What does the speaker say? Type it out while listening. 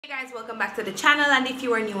Hey guys, welcome back to the channel, and if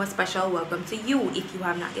you are new or special, welcome to you. If you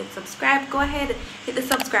have not yet subscribed, go ahead, hit the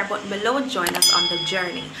subscribe button below and join us on the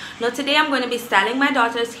journey. Now today I'm going to be styling my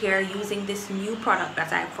daughter's hair using this new product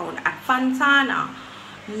that I found at Fontana.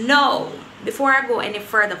 No, before I go any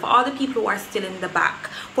further, for all the people who are still in the back,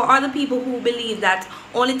 for all the people who believe that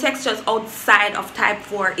only textures outside of type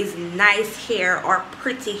 4 is nice hair or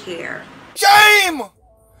pretty hair, shame!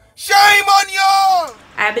 Shame on you!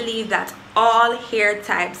 I believe that all hair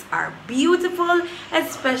types are beautiful,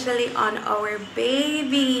 especially on our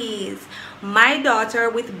babies. My daughter,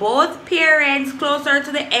 with both parents closer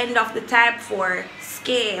to the end of the type 4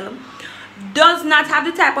 scale, does not have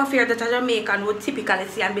the type of hair that a Jamaican would typically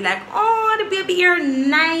see and be like, oh, the baby hair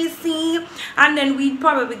nicey, and then we'd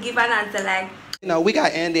probably give an answer like, you know, we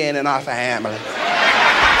got Indian in our family.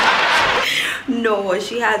 no,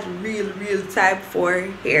 she has real type 4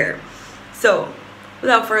 hair. So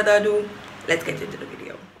without further ado, let's get into the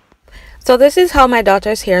video. So this is how my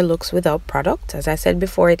daughter's hair looks without product. As I said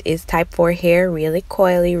before, it is type 4 hair, really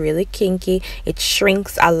coily, really kinky. It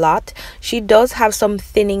shrinks a lot. She does have some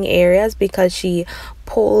thinning areas because she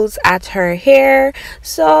pulls at her hair,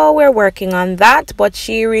 so we're working on that, but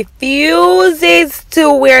she refuses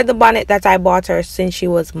to wear the bonnet that I bought her since she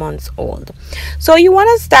was months old. So you want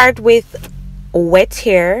to start with wet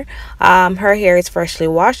hair. Her hair is freshly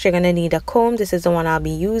washed. You're gonna need a comb. This is the one I'll be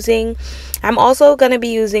using. I'm also gonna be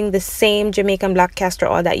using the same Jamaican black castor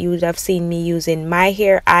oil that you would have seen me use in my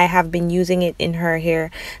hair. I have been using it in her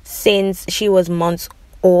hair since she was months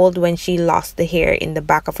old, when she lost the hair in the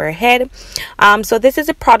back of her head. So this is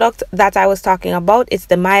a product that I was talking about. It's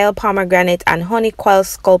the Mielle Pomegranate and Honey Coil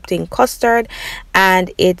Sculpting Custard,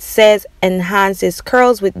 and it says enhances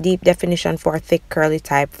curls with deep definition for thick curly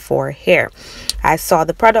type 4 hair. I saw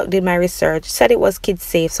the product, did my research, said it was kid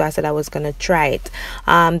safe, so I said I was gonna try it.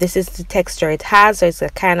 This is the texture it has, so it's a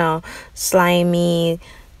kind of slimy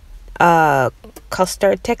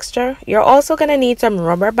custard texture. You're also gonna need some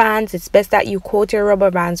rubber bands. It's best that you coat your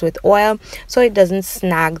rubber bands with oil so it doesn't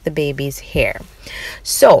snag the baby's hair.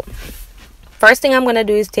 So first thing I'm going to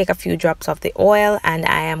do is take a few drops of the oil, and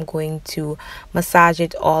I am going to massage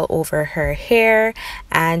it all over her hair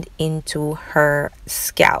and into her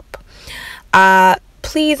scalp.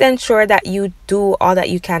 Please ensure that you do all that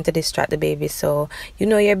you can to distract the baby. So you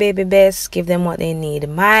know your baby best, give them what they need.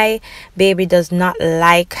 My baby does not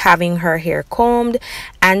like having her hair combed,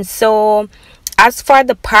 and so as for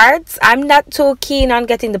the parts, I'm not too keen on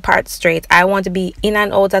getting the parts straight. I want to be in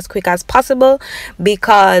and out as quick as possible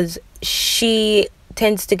because she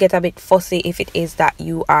tends to get a bit fussy if it is that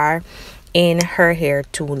you are in her hair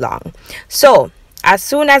too long. So as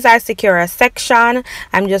soon as I secure a section,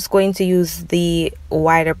 I'm just going to use the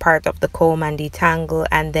wider part of the comb and detangle,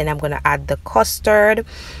 and then I'm going to add the custard.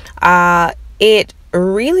 It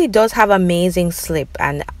really does have amazing slip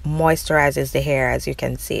and moisturizes the hair, as you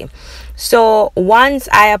can see. So once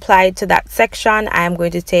I apply it to that section, I am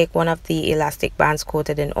going to take one of the elastic bands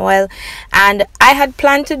coated in oil, and I had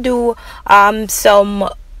planned to do some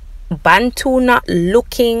Bantu knot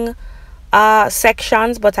looking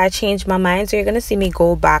sections, but I changed my mind, so you're gonna see me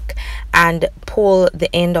go back and pull the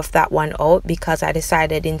end of that one out, because I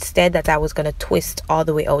decided instead that I was gonna twist all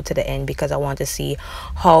the way out to the end because I want to see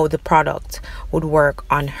how the product would work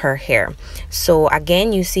on her hair. So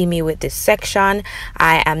again, you see me with this section.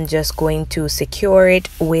 I am just going to secure it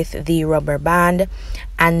with the rubber band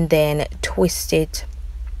and then twist it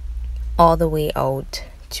all the way out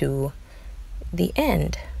to the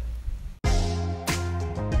end.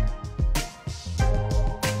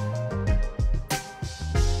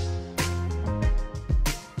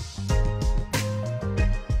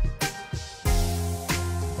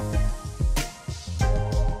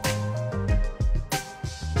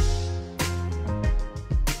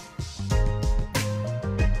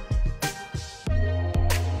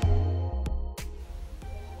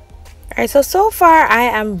 Alright, so far I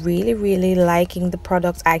am really liking the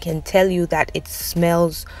product. I can tell you that it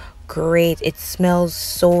smells great. It smells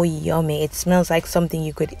so yummy. It smells like something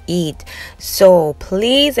you could eat. So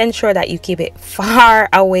please ensure that you keep it far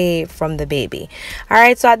away from the baby.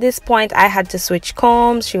 Alright, so at this point I had to switch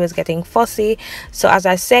combs. She was getting fussy. So as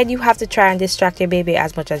I said, you have to try and distract your baby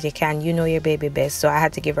as much as you can. You know your baby best. So I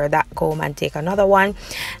had to give her that comb and take another one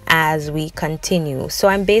as we continue. So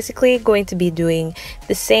I'm basically going to be doing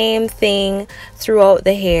the same thing throughout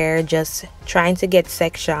the hair, just trying to get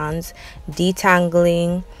sections,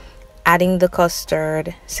 detangling, adding the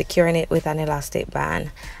custard, securing it with an elastic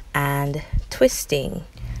band, and twisting.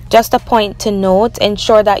 Just a point to note,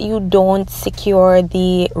 ensure that you don't secure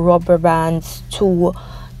the rubber bands too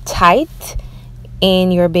tight.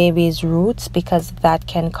 in your baby's roots, because that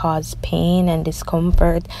can cause pain and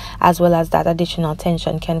discomfort, as well as that additional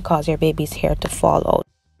tension can cause your baby's hair to fall out.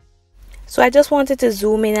 So I just wanted to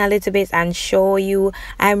zoom in a little bit and show you.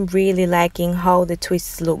 I'm really liking how the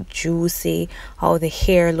twists look juicy, how the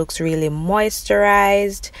hair looks really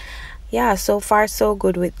moisturized. Yeah, so far so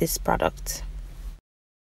good with this product.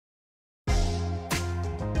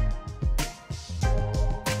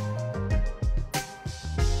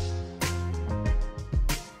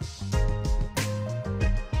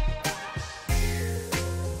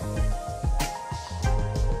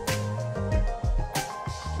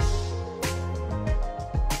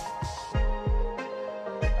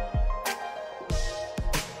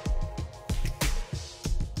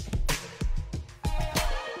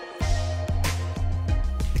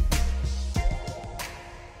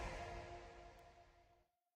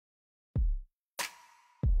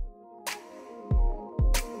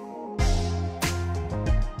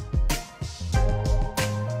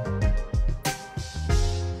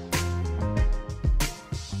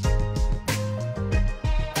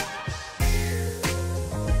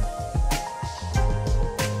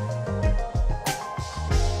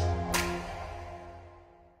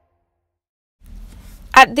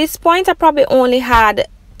 At this point, I probably only had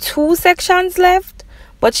 2 sections left,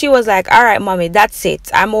 but she was like, all right, mommy, that's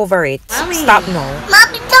it. I'm over it. Mommy. Stop now.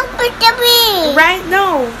 Mommy, don't put the me. Right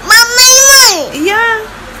now. Mommy. Yeah.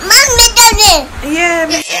 Mommy, don't it. Yeah.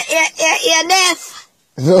 This.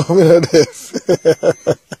 No, this.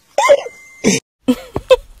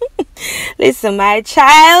 Listen, my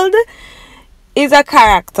child is a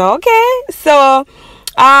character, okay? So,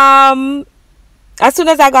 as soon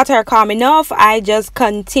as I got her calm enough, I just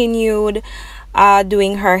continued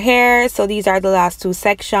doing her hair. So these are the last 2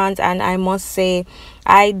 sections, and I must say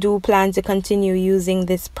I do plan to continue using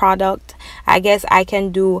this product. I guess I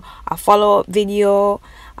can do a follow-up video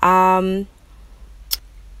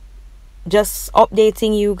just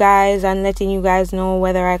updating you guys and letting you guys know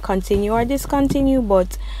whether I continue or discontinue,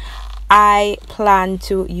 but I plan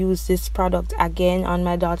to use this product again on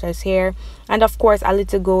my daughter's hair. And of course, a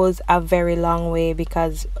little goes a very long way,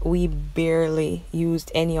 because we barely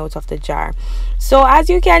used any out of the jar. So as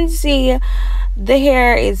you can see, the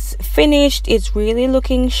hair is finished. It's really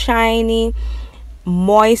looking shiny,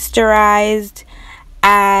 moisturized,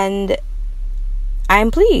 and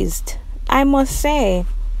I'm pleased, I must say.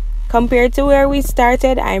 Compared to where we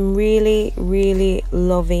started, I'm really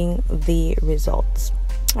loving the results.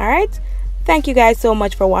 All right, thank you guys so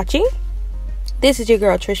much for watching. This is your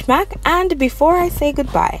girl TrishMaq, and before I say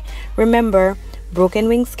goodbye, remember, broken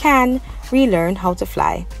wings can relearn how to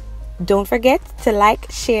fly. Don't forget to like,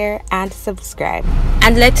 share, and subscribe,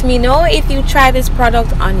 and let me know if you try this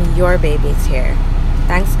product on your baby's hair.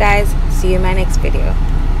 Thanks guys, see you in my next video.